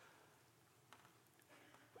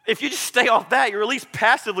 If you just stay off that, you're at least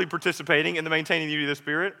passively participating in the maintaining the unity of the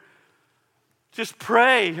Spirit. Just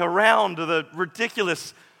pray around the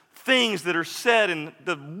ridiculous things that are said and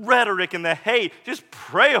the rhetoric and the hate. Just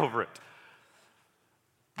pray over it.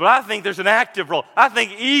 But I think there's an active role. I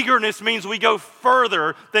think eagerness means we go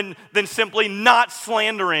further than simply not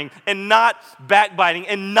slandering and not backbiting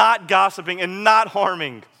and not gossiping and not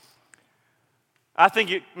harming. I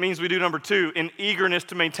think it means we do number 2, in eagerness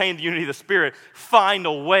to maintain the unity of the Spirit, find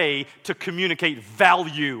a way to communicate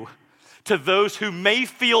value to those who may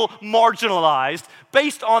feel marginalized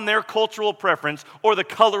based on their cultural preference or the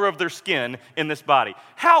color of their skin in this body.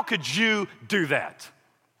 How could you do that?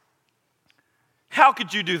 How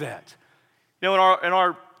could you do that? You know, in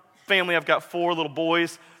our family, I've got 4 little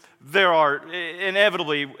boys. There are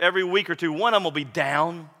inevitably, every week or two, one of them will be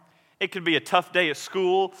down. It could be a tough day at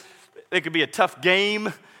school. It could be a tough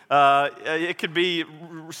game. It could be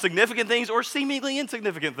significant things or seemingly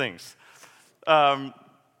insignificant things.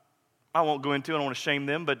 I won't go into it. I don't want to shame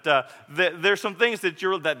them, but there's some things that's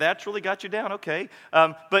really got you down. Okay.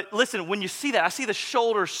 But listen, when you see that, I see the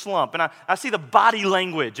shoulders slump, and I see the body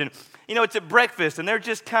language, and it's at breakfast, and they're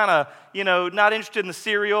just kind of, not interested in the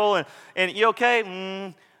cereal, and you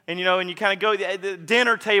okay? And you kind of go to the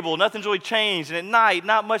dinner table, nothing's really changed, and at night,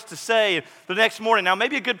 not much to say. And the next morning, now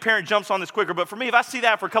maybe a good parent jumps on this quicker, but for me, if I see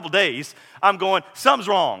that for a couple days, I'm going, something's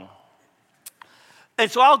wrong.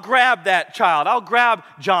 And so I'll grab that child, I'll grab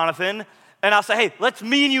Jonathan, and I'll say, hey, let's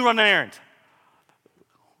me and you run an errand.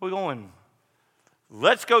 We're going,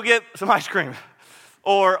 let's go get some ice cream.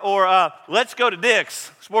 Or let's go to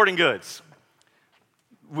Dick's Sporting Goods.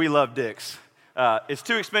 We love Dick's. It's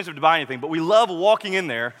too expensive to buy anything, but we love walking in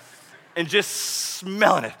there and just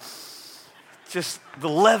smelling it. Just the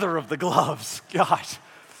leather of the gloves. Gosh.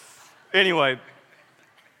 Anyway, I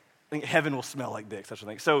think heaven will smell like Dick's, that's what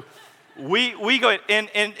I think. So we go,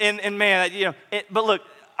 and man, but look,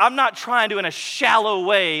 I'm not trying to in a shallow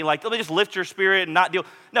way, like, let me just lift your spirit and not deal.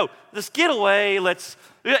 No, let's get away, and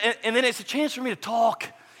then it's a chance for me to talk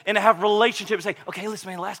and to have relationship and say, okay, listen,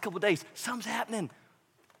 man, the last couple of days, something's happening.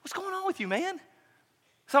 What's going on with you, man?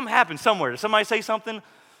 Something happened somewhere. Did somebody say something?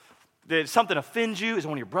 Did something offend you? Is it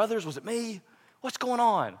one of your brothers? Was it me? What's going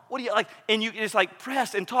on? What do you like? And you just like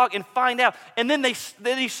press and talk and find out. And then they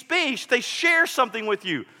share something with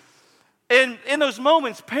you. And in those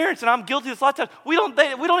moments, parents, and I'm guilty of this a lot of times, we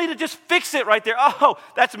don't need to just fix it right there. Oh,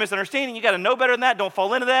 that's a misunderstanding. You got to know better than that. Don't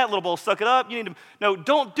fall into that. Little boy, suck it up. No,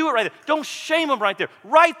 don't do it right there. Don't shame them right there.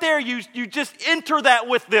 Right there, you just enter that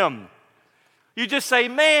with them. You just say,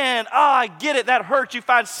 man, I get it, that hurts. You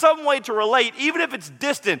find some way to relate, even if it's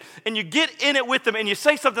distant, and you get in it with them, and you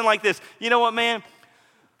say something like this. You know what, man?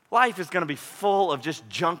 Life is going to be full of just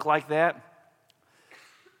junk like that.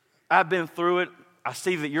 I've been through it. I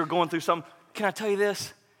see that you're going through something. Can I tell you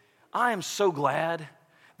this? I am so glad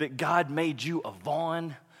that God made you a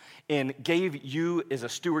Vaughn and gave you as a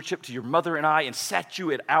stewardship to your mother and I and sat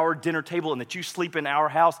you at our dinner table and that you sleep in our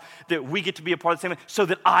house, that we get to be a part of the family so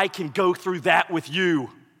that I can go through that with you.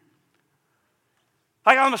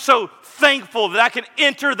 Like, I'm so thankful that I can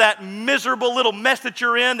enter that miserable little mess that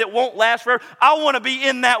you're in that won't last forever. I want to be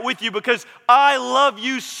in that with you because I love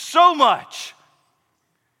you so much.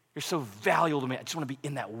 You're so valuable to me. I just want to be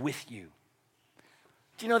in that with you.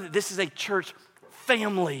 Do you know that this is a church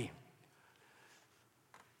family?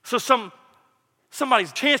 So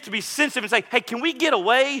somebody's chance to be sensitive and say, hey, can we get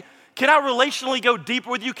away? Can I relationally go deeper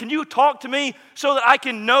with you? Can you talk to me so that I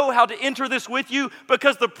can know how to enter this with you?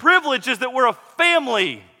 Because the privilege is that we're a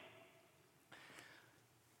family.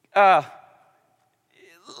 Let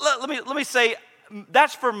me say,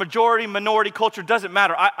 that's for majority, minority culture, doesn't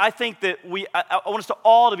matter. I think that I want us to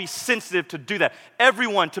all to be sensitive to do that.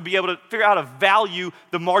 Everyone to be able to figure out how to value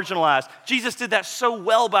the marginalized. Jesus did that so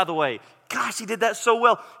well, by the way. Gosh, he did that so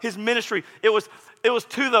well. His ministry, it was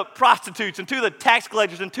to the prostitutes and to the tax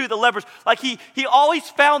collectors and to the lepers. Like he always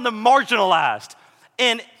found the marginalized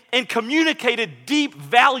and communicated deep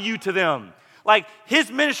value to them. Like his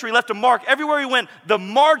ministry left a mark. Everywhere he went, the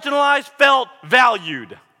marginalized felt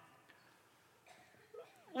valued.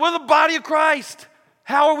 We're the body of Christ.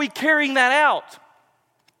 How are we carrying that out?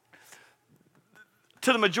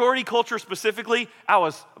 To the majority culture specifically, I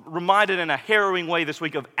was reminded in a harrowing way this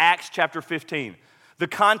week of Acts chapter 15. The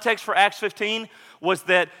context for Acts 15 was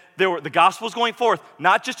that the gospel was going forth,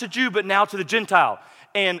 not just to Jew, but now to the Gentile.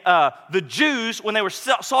 And the Jews, when they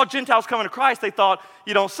saw Gentiles coming to Christ, they thought,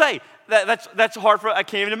 you don't say. That's hard I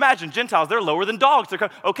can't even imagine. Gentiles, they're lower than dogs.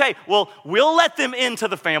 Okay, well, we'll let them into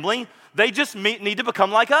the family. They just need to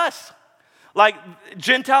become like us. Like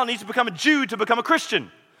Gentile needs to become a Jew to become a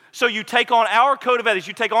Christian. So you take on our code of ethics,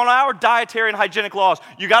 you take on our dietary and hygienic laws.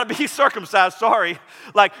 You got to be circumcised, sorry.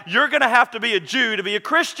 Like you're going to have to be a Jew to be a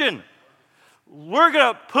Christian. We're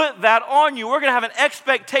going to put that on you. We're going to have an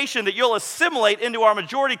expectation that you'll assimilate into our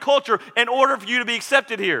majority culture in order for you to be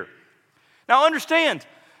accepted here. Now understand,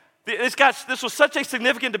 this was such a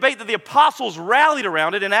significant debate that the apostles rallied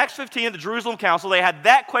around it. In Acts 15 at the Jerusalem Council, they had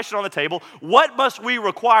that question on the table. What must we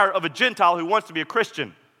require of a Gentile who wants to be a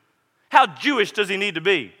Christian? How Jewish does he need to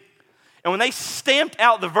be? And when they stamped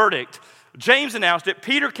out the verdict, James announced it,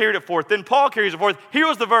 Peter carried it forth, then Paul carries it forth. Here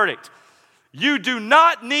was the verdict. You do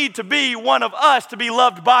not need to be one of us to be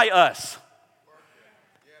loved by us.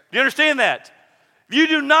 Do you understand that? You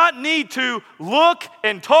do not need to look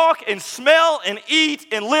and talk and smell and eat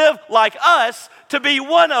and live like us to be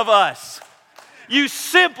one of us. You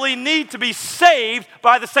simply need to be saved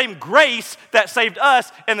by the same grace that saved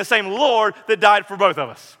us and the same Lord that died for both of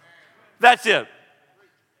us. That's it.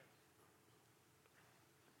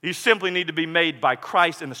 You simply need to be made by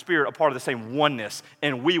Christ and the Spirit a part of the same oneness,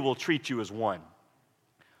 and we will treat you as one.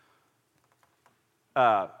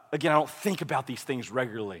 Again, I don't think about these things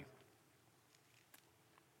regularly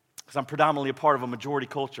because I'm predominantly a part of a majority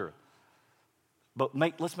culture. But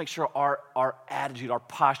let's make sure our attitude, our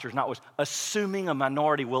posture is not always assuming a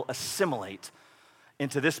minority will assimilate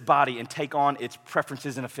into this body and take on its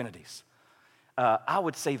preferences and affinities. I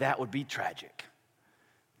would say that would be tragic.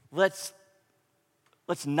 Let's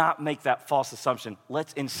not make that false assumption.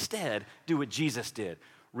 Let's instead do what Jesus did.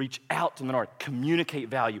 Reach out to the minority, communicate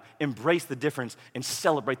value, embrace the difference, and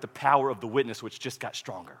celebrate the power of the witness, which just got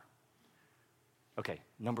stronger. Okay,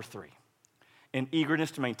 number 3. In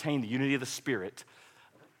eagerness to maintain the unity of the Spirit,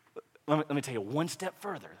 let me take it one step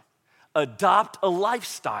further. Adopt a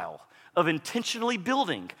lifestyle of intentionally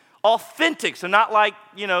building authentic, so not like,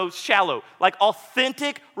 shallow, like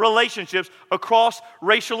authentic relationships across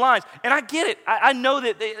racial lines. And I get it. I know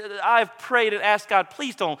that I've prayed and asked God,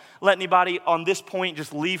 please don't let anybody on this point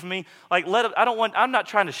just leave me. Like, I'm not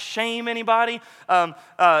trying to shame anybody.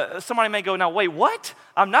 Somebody may go, now, wait, what?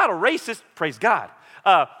 I'm not a racist. Praise God.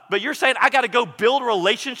 But you're saying I got to go build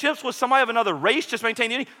relationships with somebody of another race, just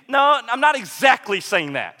maintain unity? No, I'm not exactly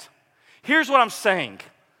saying that. Here's what I'm saying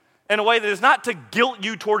in a way that is not to guilt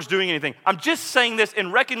you towards doing anything. I'm just saying this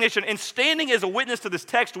in recognition and standing as a witness to this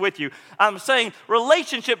text with you. I'm saying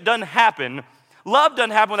relationship doesn't happen. Love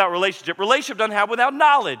doesn't happen without relationship. Relationship doesn't happen without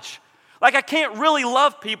knowledge. Like, I can't really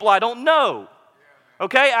love people I don't know.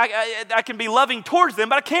 Okay? I can be loving towards them,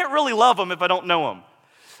 but I can't really love them if I don't know them.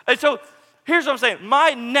 And so, here's what I'm saying.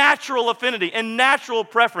 My natural affinity and natural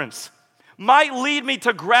preference might lead me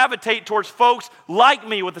to gravitate towards folks like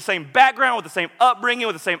me with the same background, with the same upbringing,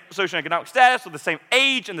 with the same socioeconomic status, with the same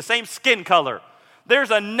age and the same skin color. There's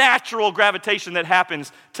a natural gravitation that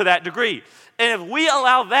happens to that degree. And if we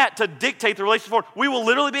allow that to dictate the relationship forward, we will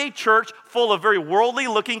literally be a church full of very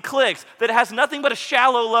worldly-looking cliques that has nothing but a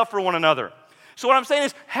shallow love for one another. So what I'm saying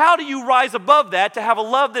is, how do you rise above that to have a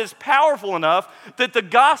love that is powerful enough that the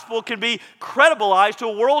gospel can be credibilized to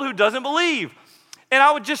a world who doesn't believe? And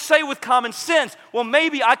I would just say with common sense, well,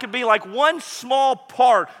 maybe I could be like one small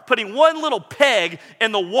part, putting one little peg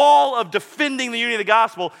in the wall of defending the unity of the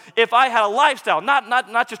gospel if I had a lifestyle,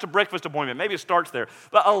 not just a breakfast appointment, maybe it starts there,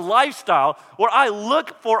 but a lifestyle where I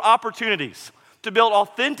look for opportunities to build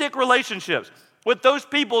authentic relationships with those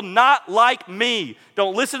people not like me.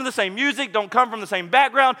 Don't listen to the same music, don't come from the same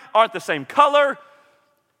background, aren't the same color.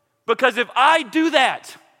 Because if I do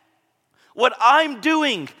that, what I'm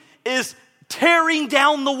doing is tearing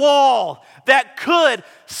down the wall that could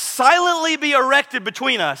silently be erected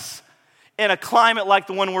between us in a climate like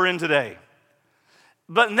the one we're in today.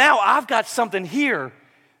 But now I've got something here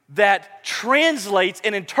that translates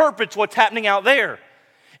and interprets what's happening out there.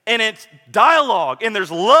 And it's dialogue, and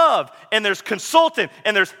there's love, and there's consultant,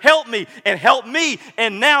 and there's help me,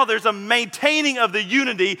 and now there's a maintaining of the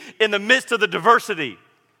unity in the midst of the diversity.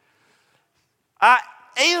 I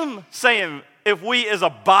am saying if we as a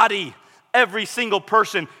body, every single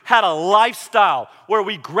person had a lifestyle where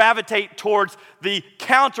we gravitate towards the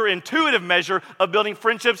counterintuitive measure of building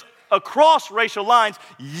friendships across racial lines,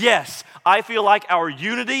 yes, I feel like our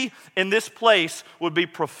unity in this place would be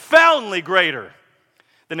profoundly greater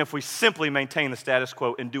than if we simply maintain the status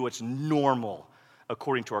quo and do what's normal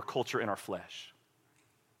according to our culture and our flesh.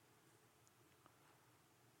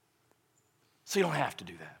 So you don't have to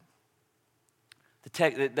do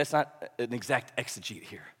that. That's not an exact exegete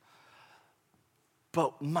here.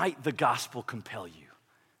 But might the gospel compel you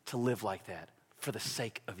to live like that for the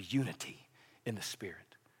sake of unity in the Spirit?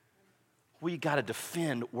 We got to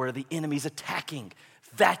defend where the enemy's attacking.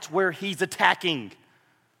 That's where he's attacking.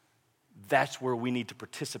 That's where we need to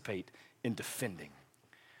participate in defending.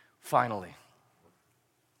 Finally,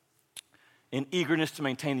 in eagerness to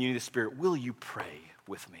maintain the unity of the Spirit, will you pray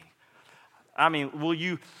with me? I mean, will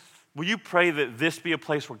you pray that this be a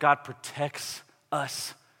place where God protects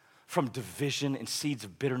us from division and seeds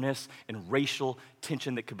of bitterness and racial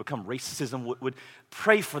tension that could become racism? Would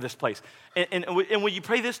pray for this place. And will you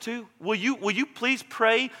pray this too? Will you please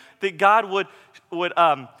pray that God would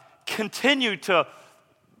continue to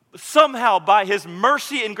somehow by his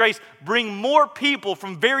mercy and grace bring more people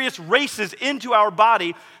from various races into our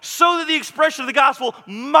body so that the expression of the gospel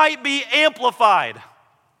might be amplified?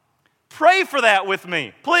 Pray for that with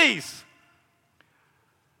me, please.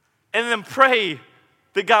 And then pray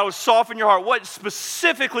that God would soften your heart. What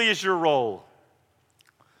specifically is your role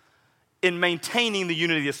in maintaining the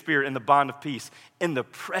unity of the Spirit and the bond of peace in the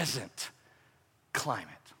present climate.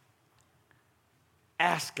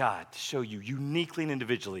 Ask God to show you uniquely and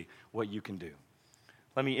individually what you can do.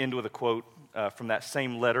 Let me end with a quote from that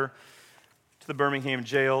same letter to the Birmingham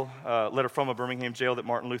jail, letter from a Birmingham jail that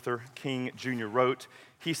Martin Luther King Jr. wrote.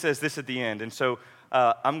 He says this at the end, and so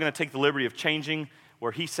I'm going to take the liberty of changing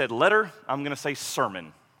where he said letter, I'm going to say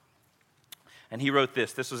sermon. And he wrote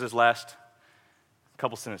this. This was his last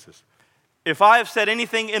couple sentences. If I have said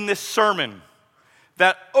anything in this sermon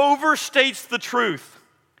that overstates the truth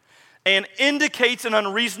and indicates an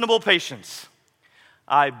unreasonable patience,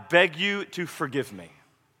 I beg you to forgive me.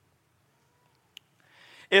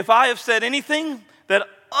 If I have said anything that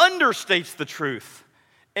understates the truth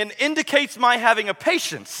and indicates my having a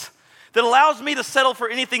patience that allows me to settle for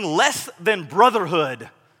anything less than brotherhood,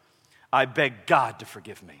 I beg God to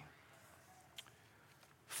forgive me.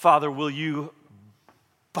 Father, will you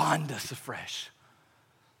bond us afresh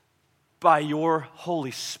by your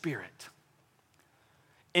Holy Spirit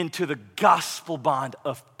into the gospel bond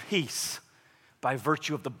of peace by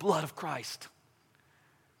virtue of the blood of Christ.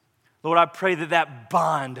 Lord, I pray that that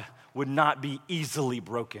bond would not be easily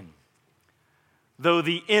broken. Though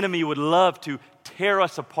the enemy would love to tear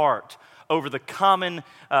us apart over the common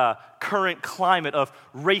current climate of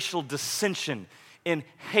racial dissension and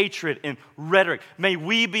hatred and rhetoric, may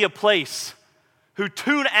we be a place who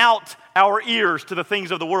tune out our ears to the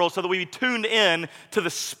things of the world so that we be tuned in to the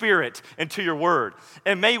Spirit and to your word.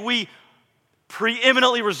 And may we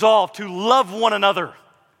preeminently resolve to love one another.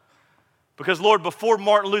 Because, Lord, before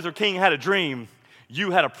Martin Luther King had a dream,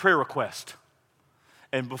 you had a prayer request.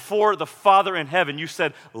 And before the Father in heaven, you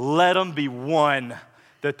said, let them be one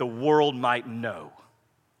that the world might know.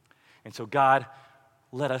 And so, God,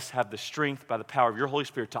 let us have the strength by the power of your Holy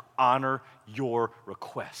Spirit to honor your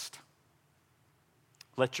request.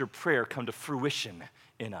 Let your prayer come to fruition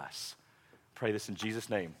in us. Pray this in Jesus'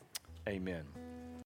 name. Amen.